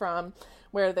comes from,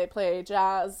 where they play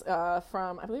jazz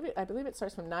from, I believe it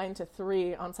starts from 9 to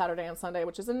 3 on Saturday and Sunday,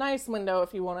 which is a nice window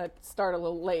if you want to start a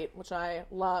little late, which I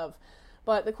love.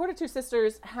 But the Court of Two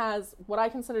Sisters has what I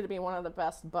consider to be one of the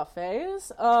best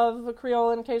buffets of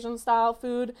Creole and Cajun style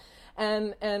food.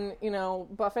 And you know,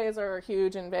 buffets are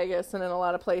huge in Vegas and in a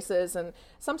lot of places. And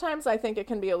sometimes I think it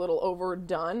can be a little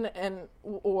overdone,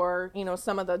 or, you know,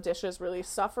 some of the dishes really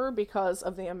suffer because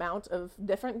of the amount of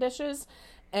different dishes.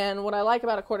 And what I like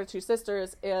about a Court of Two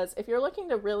Sisters is if you're looking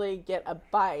to really get a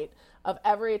bite of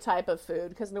every type of food,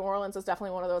 because New Orleans is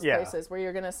definitely one of those places where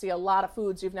you're going to see a lot of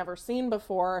foods you've never seen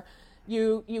before.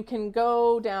 you can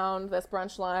go down this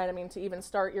brunch line, I mean, to even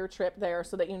start your trip there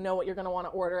so that you know what you're going to want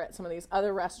to order at some of these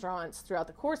other restaurants throughout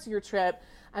the course of your trip,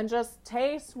 and just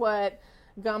taste what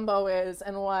gumbo is,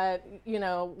 and what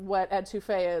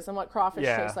etouffee is, and what crawfish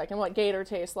tastes like, and what gator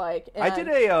tastes like. And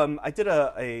I did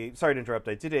a sorry to interrupt.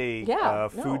 I did a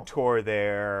food tour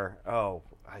there. Oh,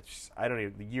 I don't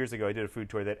even, years ago I did a food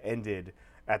tour that ended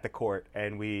at the court,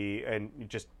 and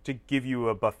just to give you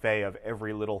a buffet of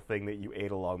every little thing that you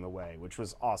ate along the way, which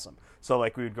was awesome. So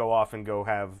like we would go off and go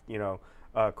have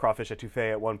crawfish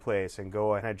etouffee at one place, and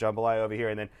go and had jambalaya over here,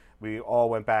 and then we all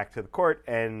went back to the court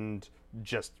and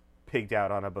just pigged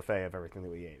out on a buffet of everything that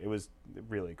we ate. It was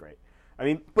really great. I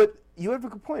mean, but you have a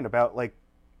good point about, like,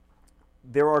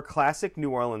 there are classic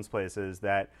New Orleans places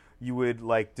that you would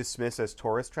like dismiss as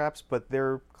tourist traps, but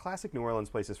they're classic New Orleans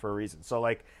places for a reason. So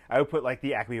like I would put like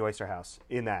the Acme Oyster House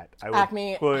in that. I would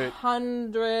Acme, put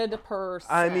 100%.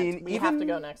 I mean, we have to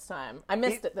go next time. I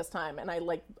missed it this time, and I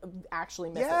like actually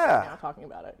missed it Yeah. right now talking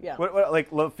about it. Yeah. what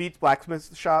like Lafitte's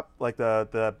blacksmith shop, like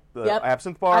the Yep.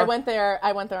 absinthe bar. I went there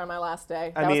on my last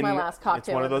day. That was my last cocktail. It's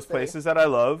one of in the those city. places that I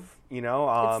love.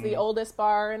 It's the oldest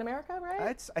bar in America,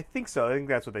 right? I think so. I think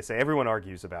that's what they say. Everyone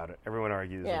argues about it. Everyone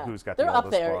argues who's got the They're oldest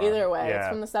up there bar. either way. Yeah. It's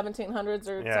from the 1700s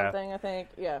or something, I think.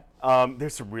 Yeah.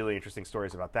 There's some really interesting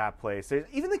stories about that place. There's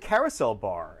even the Carousel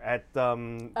Bar at the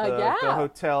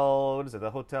hotel. What is it?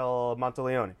 The Hotel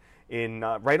Monteleone in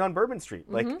right on Bourbon Street.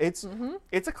 Like it's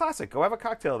a classic. Go have a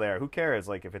cocktail there. Who cares?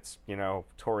 Like if it's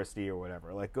touristy or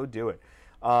whatever. Like go do it.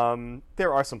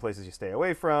 There are some places you stay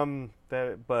away from,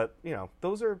 but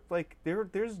those are like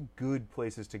there's good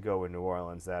places to go in New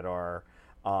Orleans that are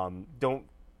don't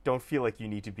feel like you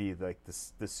need to be like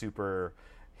the super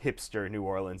hipster New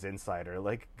Orleans insider.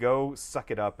 Like go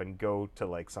suck it up and go to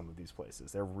like some of these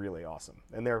places. They're really awesome,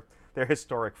 and they're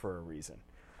historic for a reason.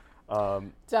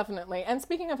 Definitely. And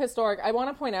speaking of historic, I want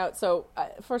to point out, so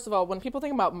first of all, when people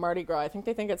think about Mardi Gras, I think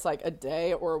they think it's like a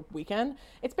day or a weekend.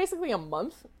 It's basically a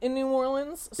month in New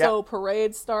Orleans. So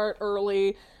parades start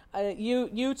early.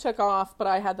 You took off, but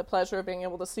I had the pleasure of being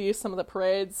able to see some of the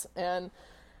parades, and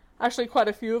actually quite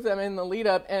a few of them in the lead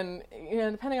up. And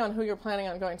depending on who you're planning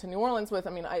on going to New Orleans with,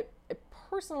 I mean, I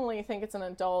personally think it's an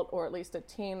adult or at least a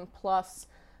teen plus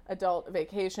adult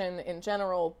vacation in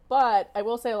general, but I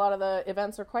will say a lot of the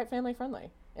events are quite family friendly.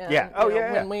 And,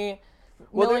 when we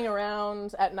milling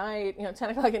around at night,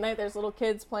 10 o'clock at night, there's little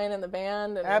kids playing in the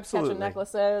band and catching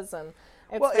necklaces, and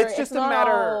it's just a not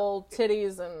matter all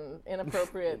titties and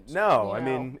inappropriate. No, I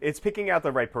mean it's picking out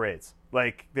the right parades.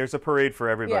 Like there's a parade for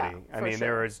everybody. Yeah, I mean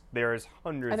sure. there is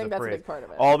hundreds I think of that's parades. a big part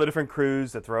of it. All the different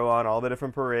crews that throw on all the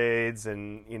different parades,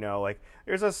 and like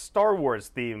there's a Star Wars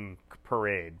theme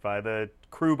parade by the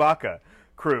Crew Baka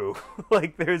crew.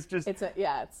 Like there's just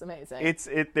it's amazing.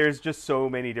 There's just so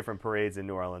many different parades in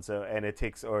New Orleans. So and it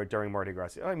takes or during Mardi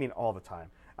Gras. I mean all the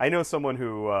time. I know someone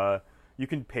who you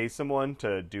can pay someone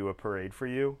to do a parade for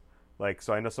you. Like,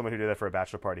 so I know someone who did that for a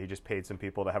bachelor party. He just paid some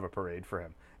people to have a parade for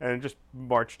him. And just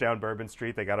marched down Bourbon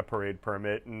Street. They got a parade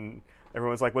permit. And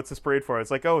everyone's like, what's this parade for?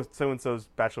 It's like, oh, it's so-and-so's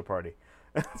bachelor party.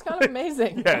 It's kind of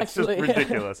amazing, yeah, it's actually. just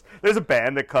ridiculous. There's a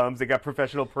band that comes. They got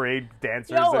professional parade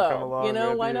dancers YOLO, that come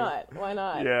along. why not? Why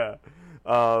not? Yeah.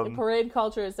 Parade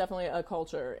culture is definitely a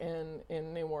culture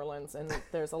in New Orleans, and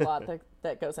there's a lot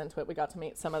that goes into it. We got to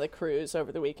meet some of the crews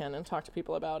over the weekend and talk to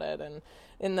people about it. And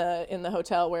in the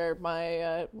hotel where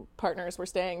my partners were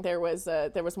staying, there was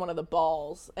one of the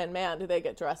balls, and man, do they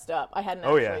get dressed up! I hadn't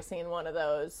actually seen one of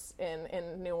those in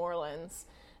New Orleans,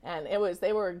 and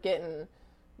they were getting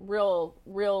real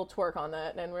twerk on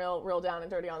that and real down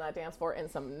and dirty on that dance floor in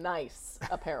some nice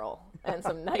apparel and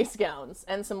some nice gowns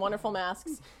and some wonderful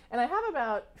masks. And I have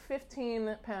about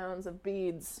 15 pounds of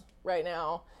beads right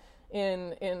now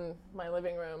in my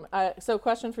living room. So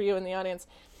question for you in the audience.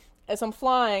 As I'm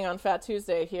flying on Fat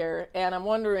Tuesday here, and I'm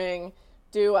wondering,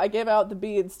 do I give out the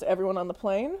beads to everyone on the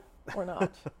plane or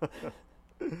not?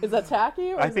 Is that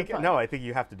tacky? Or I think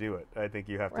you have to do it. I think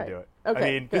you have to do it.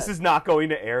 Okay, I mean, this is not going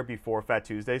to air before Fat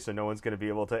Tuesday, so no one's going to be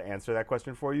able to answer that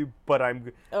question for you. But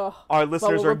our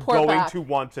listeners are going to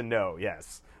want to know.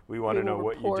 Yes, we want to know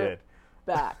what you did.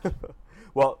 Back.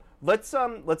 Well, let's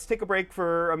take a break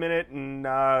for a minute, and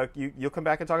you'll come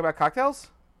back and talk about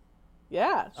cocktails.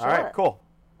 Yeah, sure. All right, cool.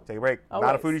 Take a break. Always.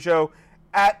 Not a Foodie Show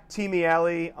at Teamy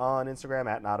Alley on Instagram,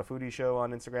 at Not a Foodie Show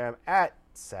on Instagram, at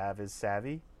Sav is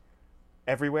Savvy.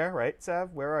 Everywhere, right,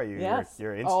 Sav? Where are you? Yes,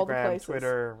 You're all the Instagram, places.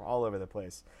 Twitter, all over the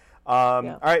place. All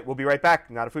right, we'll be right back.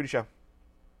 Not a Foodie Show.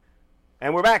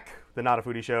 And we're back. The Not a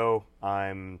Foodie Show.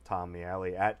 I'm Tom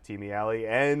Mealy at Teamy Alley,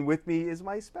 and with me is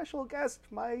my special guest,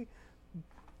 my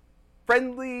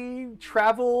friendly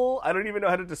travel. I don't even know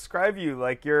how to describe you.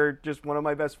 Like, you're just one of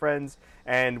my best friends,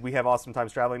 and we have awesome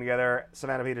times traveling together.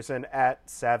 Savannah Peterson at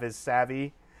Sav is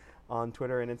Savvy on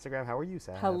Twitter and Instagram. How are you,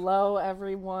 Sav? Hello,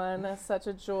 everyone. Such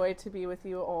a joy to be with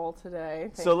you all today.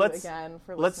 Thank you again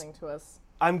for listening to us.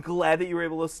 I'm glad that you were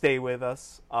able to stay with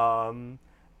us.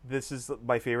 This is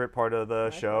my favorite part of the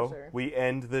show. Pleasure. We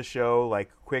end the show like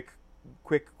quick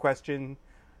question.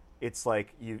 It's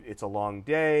like it's a long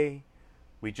day.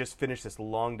 We just finished this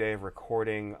long day of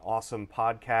recording awesome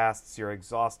podcasts. You're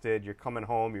exhausted. You're coming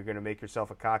home. You're going to make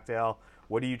yourself a cocktail.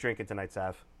 What are you drinking tonight,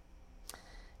 Sav?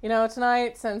 You know,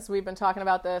 tonight, since we've been talking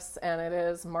about this and it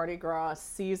is Mardi Gras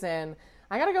season,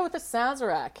 I got to go with the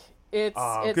Sazerac. It's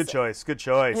good choice. Good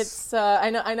choice. It's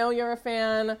I know you're a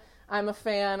fan. I'm a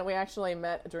fan. We actually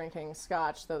met drinking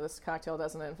scotch, though this cocktail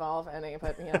doesn't involve any.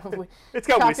 But you know, it's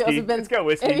got whiskey. It's got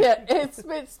whiskey. Yeah, it's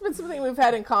been something we've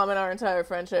had in common our entire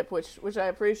friendship, which I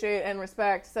appreciate and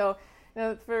respect. So, you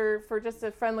know, for just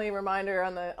a friendly reminder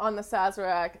on the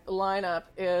Sazerac lineup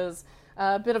is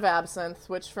a bit of absinthe,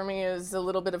 which for me is a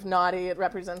little bit of naughty. It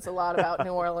represents a lot about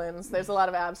New Orleans. There's a lot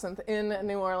of absinthe in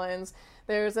New Orleans.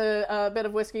 There's a bit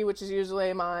of whiskey, which is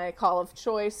usually my call of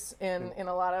choice in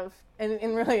a lot of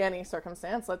in really any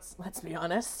circumstance. Let's be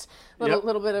honest.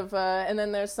 Little bit of and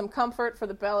then there's some comfort for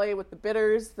the belly with the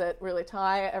bitters that really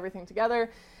tie everything together.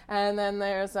 And then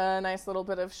there's a nice little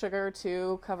bit of sugar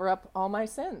to cover up all my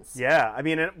sins. Yeah, I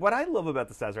mean, what I love about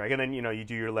the Sazerac, and then you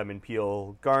do your lemon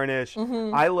peel garnish.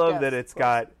 I love that it's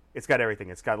got everything.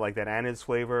 It's got like that anise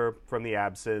flavor from the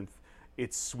absinthe.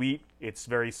 It's sweet. It's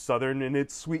very southern in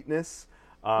its sweetness.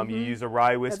 You use a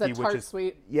rye whiskey, which is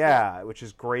sweet. Yeah, which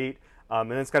is great. And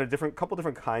then it's got couple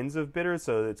different kinds of bitters.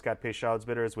 So it's got Peychaud's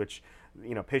bitters, which,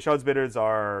 Peychaud's bitters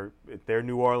they're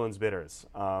New Orleans bitters.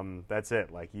 That's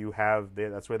it. Like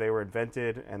that's where they were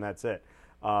invented, and that's it.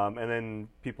 And then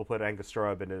people put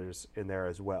Angostura bitters in there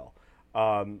as well.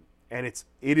 And it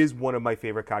is one of my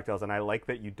favorite cocktails, and I like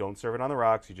that you don't serve it on the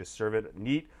rocks. You just serve it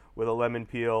neat with a lemon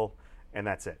peel, and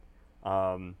that's it.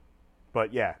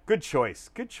 But yeah, good choice.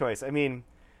 Good choice. I mean,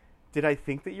 did I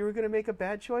think that you were going to make a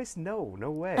bad choice? No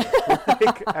way.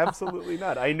 Like, absolutely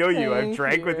not. I know you. I've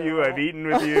drank with you. I've eaten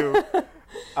with you.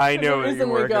 I know that you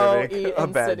weren't going to make a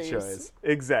bad choice.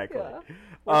 Exactly. Yeah.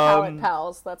 We're palate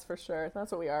pals, that's for sure.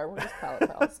 That's what we are. We're just palate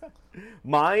pals.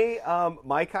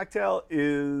 My cocktail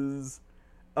is...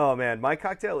 Oh, man. My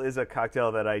cocktail is a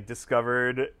cocktail that I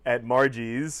discovered at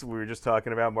Margie's. We were just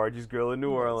talking about Margie's Grill in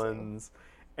New Orleans.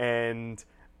 And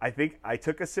I think I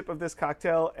took a sip of this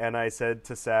cocktail and I said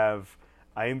to Sav,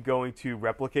 I am going to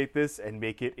replicate this and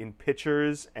make it in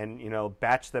pitchers and,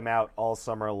 batch them out all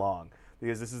summer long,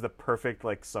 because this is the perfect,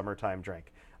 like, summertime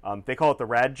drink. They call it the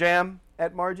Rad Jam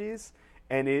at Margie's,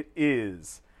 and it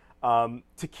is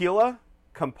tequila,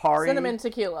 Campari. Cinnamon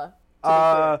tequila.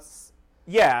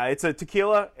 Yeah, it's a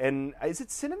tequila, and is it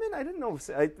cinnamon? I didn't know.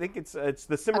 I think it's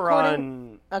the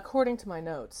Cimarron. According to my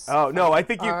notes. Oh no, I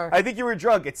think you were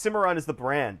drunk. It's Cimarron is the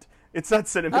brand. It's not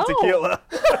cinnamon tequila.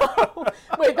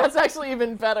 Wait, that's actually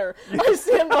even better. I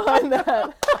stand behind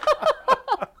that.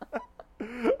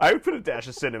 I would put a dash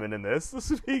of cinnamon in this.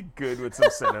 This would be good with some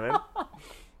cinnamon.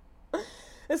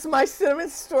 It's my cinnamon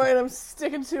story, and I'm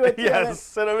sticking to it. Yes,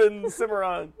 cinnamon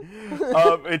Cimarron.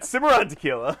 It's Cimarron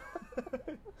tequila.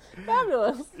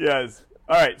 Fabulous. Yes.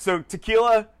 All right. So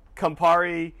tequila,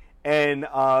 Campari, and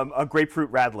a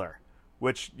grapefruit radler,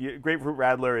 which grapefruit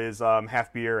radler is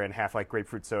half beer and half like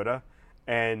grapefruit soda.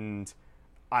 And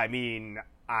I mean,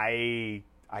 I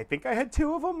think I had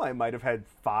 2 of them. I might have had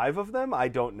 5 of them. I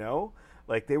don't know.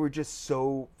 Like, they were just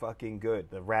so fucking good.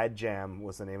 The Rad Jam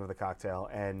was the name of the cocktail,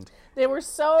 and they were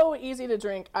so easy to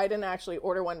drink. I didn't actually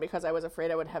order one because I was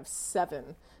afraid I would have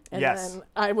 7. And then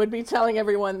I would be telling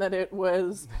everyone that it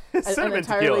was an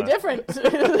entirely different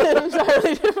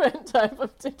type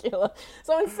of tequila.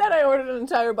 So instead I ordered an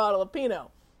entire bottle of Pinot.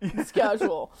 It's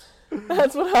casual.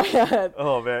 That's what I had.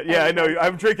 Oh, man. Yeah, I know.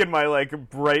 I'm drinking my, like,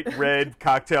 bright red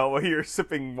cocktail while you're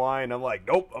sipping wine. I'm like,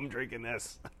 nope, I'm drinking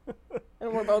this.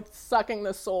 And we're both sucking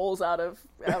the souls out of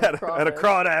crawdads. Out of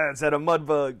crawdads, out of mud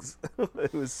bugs.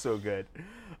 It was so good.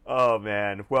 Oh,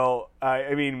 man. Well,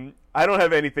 I mean, I don't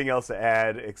have anything else to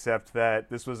add except that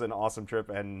this was an awesome trip.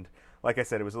 And like I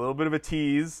said, it was a little bit of a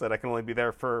tease that I can only be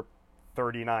there for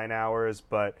 39 hours,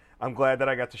 but I'm glad that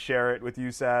I got to share it with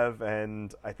you, Sav,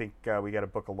 and I think we got to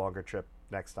book a longer trip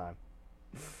next time.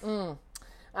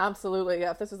 Absolutely,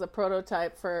 yeah. If this is a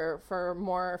prototype for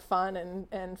more fun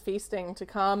and feasting to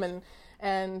come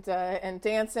and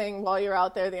dancing while you're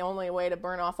out there, the only way to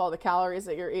burn off all the calories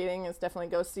that you're eating is definitely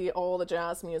go see all the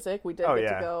jazz music. We did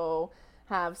get to go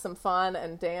have some fun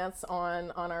and dance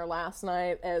on our last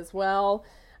night as well.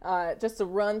 Just a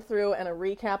run through and a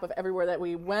recap of everywhere that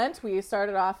we went. We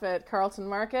started off at Carlton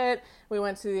Market. We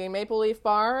went to the Maple Leaf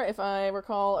Bar, if I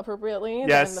recall appropriately.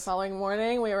 Yes. Then the following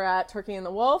morning, we were at Turkey and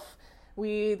the Wolf.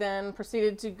 We then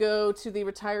proceeded to go to the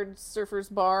Retired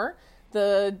Surfers Bar,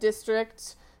 the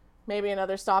District, maybe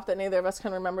another stop that neither of us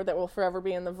can remember that will forever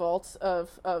be in the vault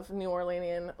of New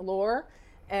Orleanian lore.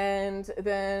 And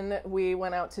then we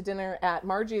went out to dinner at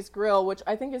Margie's Grill, which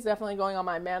I think is definitely going on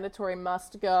my mandatory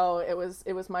must go. It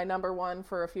was my number one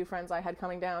for a few friends I had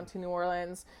coming down to New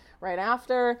Orleans right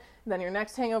after. Then your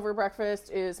next hangover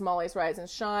breakfast is Molly's Rise and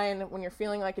Shine. When you're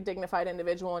feeling like a dignified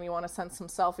individual and you want to send some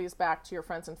selfies back to your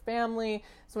friends and family,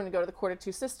 so when you go to the Court of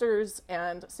Two Sisters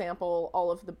and sample all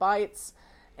of the bites.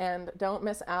 And don't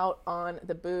miss out on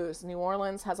the booze. New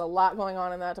Orleans has a lot going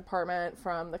on in that department,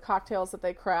 from the cocktails that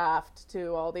they craft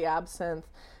to all the absinthe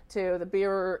to the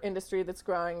beer industry that's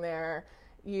growing there.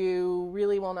 You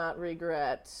really will not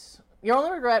regret. Your only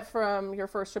regret from your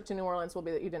first trip to New Orleans will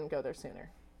be that you didn't go there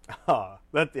sooner.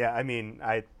 I mean,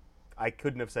 I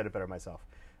couldn't have said it better myself.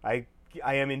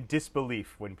 I am in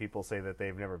disbelief when people say that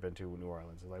they've never been to New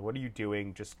Orleans. It's like, what are you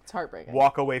doing? Just It's heartbreaking.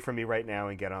 walk away from me right now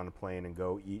and get on a plane and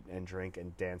go eat and drink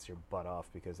and dance your butt off,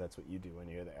 because that's what you do when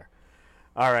you're there.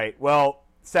 All right. Well,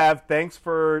 Sav, thanks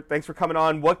for coming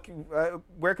on.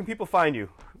 Where can people find you?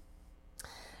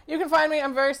 You can find me.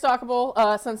 I'm very stalkable.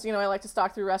 Since I like to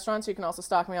stalk through restaurants, you can also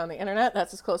stalk me on the internet.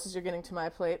 That's as close as you're getting to my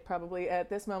plate probably at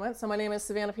this moment. So my name is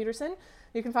Savannah Peterson.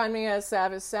 You can find me as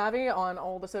Sav is Savvy on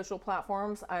all the social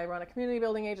platforms. I run a community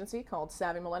building agency called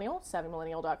Savvy Millennial,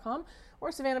 savvymillennial.com,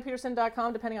 or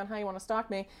savannahpeterson.com, depending on how you want to stalk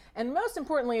me. And most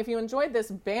importantly, if you enjoyed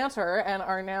this banter and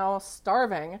are now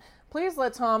starving, please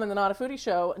let Tom and the Not a Foodie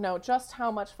Show know just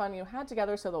how much fun you had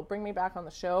together, so they'll bring me back on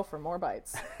the show for more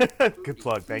bites. Good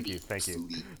plug. Thank you. Thanks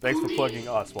for plugging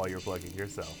us while you're plugging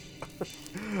yourself.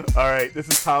 All right. This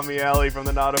is Tommy Alley from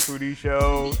the Not a Foodie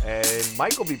Show, and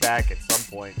Mike will be back at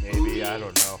some point, maybe. I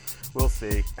don't know. We'll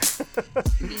see.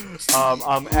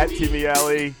 I'm at Timmy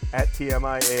Alley, at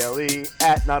TMIALE,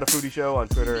 at Not a Foodie Show on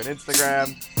Twitter and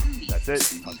Instagram. That's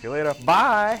it. Talk to you later.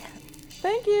 Bye.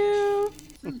 Thank you.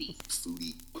 Foodie.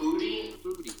 Foodie. Foodie.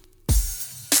 Foodie.